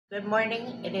Good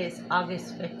morning. It is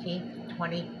August 15th,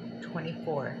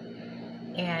 2024.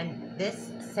 And this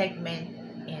segment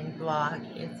and blog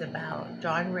is about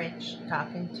John Rich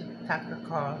talking to Tucker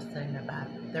Carlson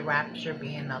about the rapture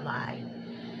being a lie.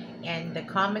 And the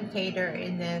commentator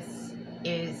in this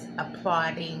is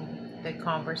applauding the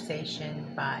conversation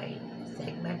by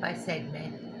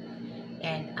segment.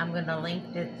 And I'm going to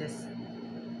link this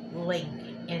link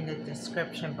in the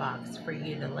description box for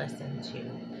you to listen to.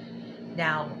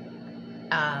 Now,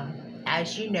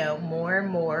 as you know, more and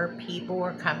more people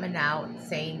are coming out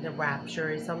saying the rapture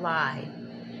is a lie,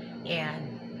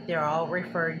 and they're all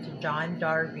referring to John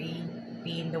Darby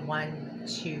being the one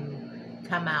to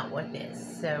come out with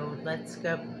this. So let's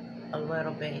go a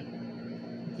little bit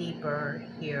deeper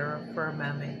here for a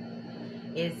moment.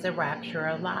 Is the rapture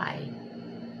a lie?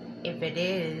 If it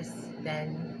is,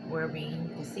 then we're being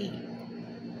deceived.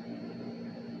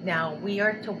 Now, we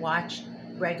are to watch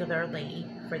regularly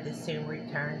for the soon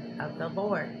return of the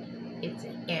Lord. It's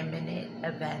an imminent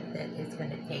event that is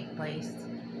going to take place.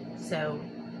 So,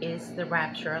 is the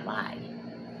rapture a lie?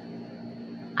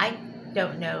 I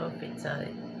don't know if it's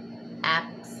an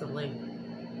absolute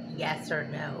yes or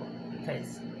no,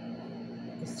 because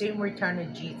the soon return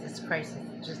of Jesus Christ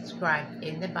is described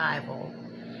in the Bible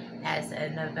as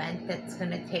an event that's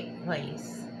going to take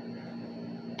place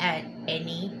at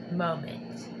any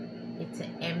moment. It's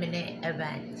an imminent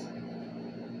event.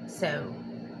 So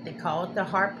they call it the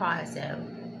harpazo.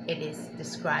 It is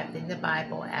described in the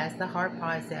Bible as the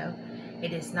harpazo.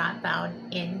 It is not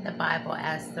found in the Bible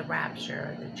as the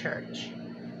rapture of the church.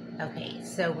 Okay,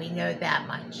 so we know that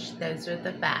much. Those are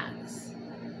the facts.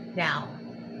 Now,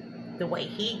 the way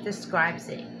he describes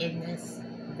it in this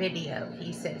video,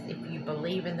 he says, if you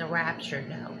believe in the rapture,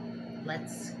 no.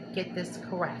 Let's get this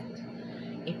correct.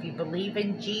 If you believe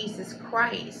in Jesus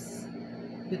Christ,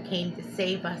 who came to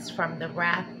save us from the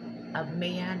wrath of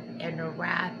man and the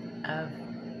wrath of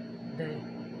the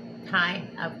time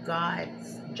of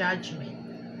God's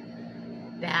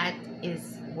judgment, that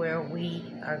is where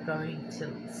we are going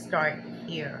to start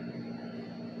here.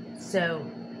 So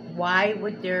why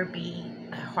would there be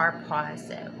a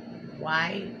harpazo?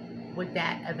 Why would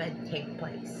that event take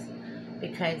place?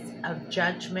 Because of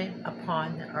judgment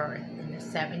upon the earth in the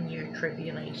 7-year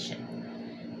tribulation.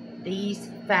 These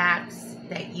facts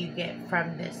that you get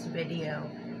from this video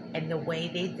and the way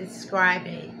they describe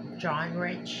it, John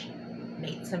Rich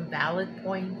made some valid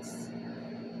points,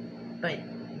 but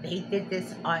they did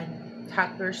this on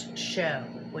Tucker's show,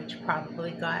 which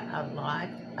probably got a lot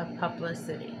of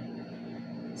publicity.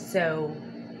 So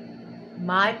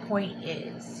my point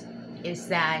is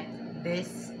that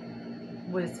this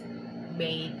was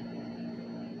made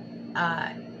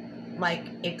like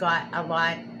it got a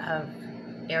lot of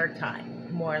airtime,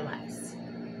 more or less.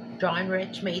 John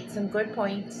Rich made some good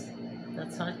points.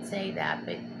 Let's not say that,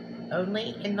 but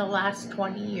only in the last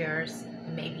 20 years,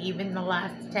 maybe even the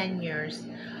last 10 years,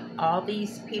 all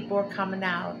these people are coming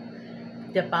out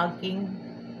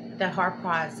debunking the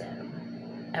harpazo.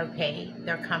 Okay,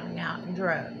 they're coming out in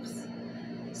droves.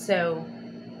 So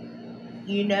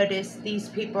you notice these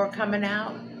people are coming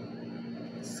out,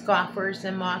 scoffers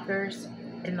and mockers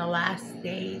in the last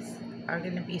days are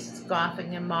going to be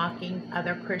scoffing and mocking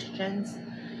other Christians.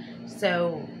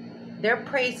 So they're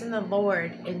praising the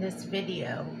Lord in this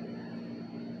video,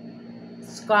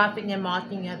 scoffing and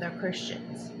mocking other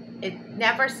Christians. It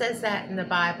never says that in the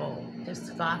Bible, to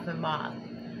scoff and mock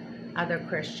other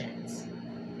Christians.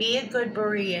 Be a good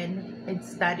Berean and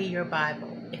study your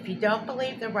Bible. If you don't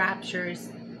believe the rapture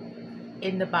is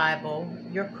in the Bible,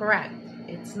 you're correct.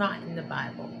 It's not in the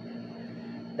Bible.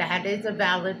 That is a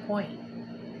valid point.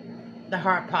 The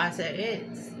harpazo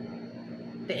is.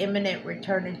 The imminent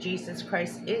return of Jesus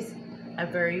Christ is a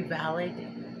very valid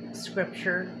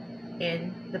scripture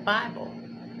in the Bible.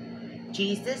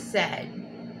 Jesus said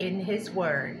in his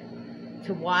word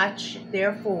to watch,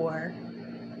 therefore,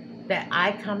 that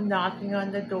I come knocking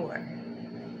on the door,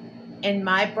 and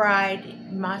my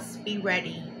bride must be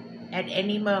ready at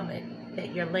any moment,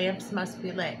 that your lamps must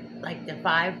be lit, like the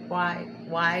 5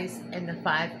 wise and the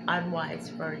 5 unwise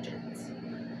virgins.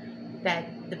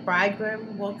 That the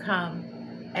bridegroom will come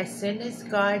as soon as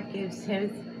God gives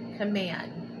his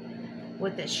command,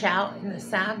 with a shout and the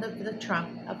sound of the trump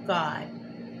of God.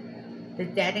 The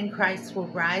dead in Christ will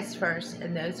rise first,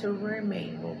 and those who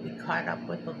remain will be caught up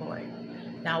with the Lord.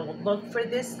 Now we'll look for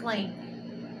this link.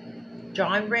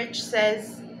 John Rich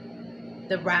says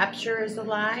the rapture is a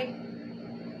lie.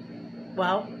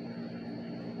 Well,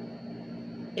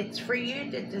 it's for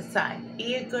you to decide.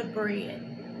 Be a good Berean.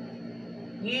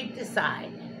 You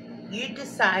decide. You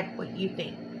decide what you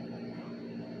think.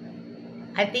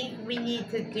 I think we need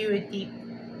to do a deep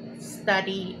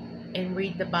study and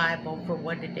read the Bible for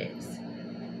what it is.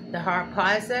 The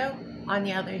harpazo, on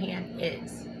the other hand,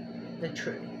 is the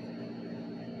truth.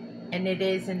 And it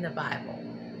is in the Bible.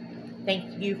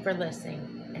 Thank you for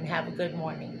listening and have a good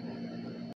morning.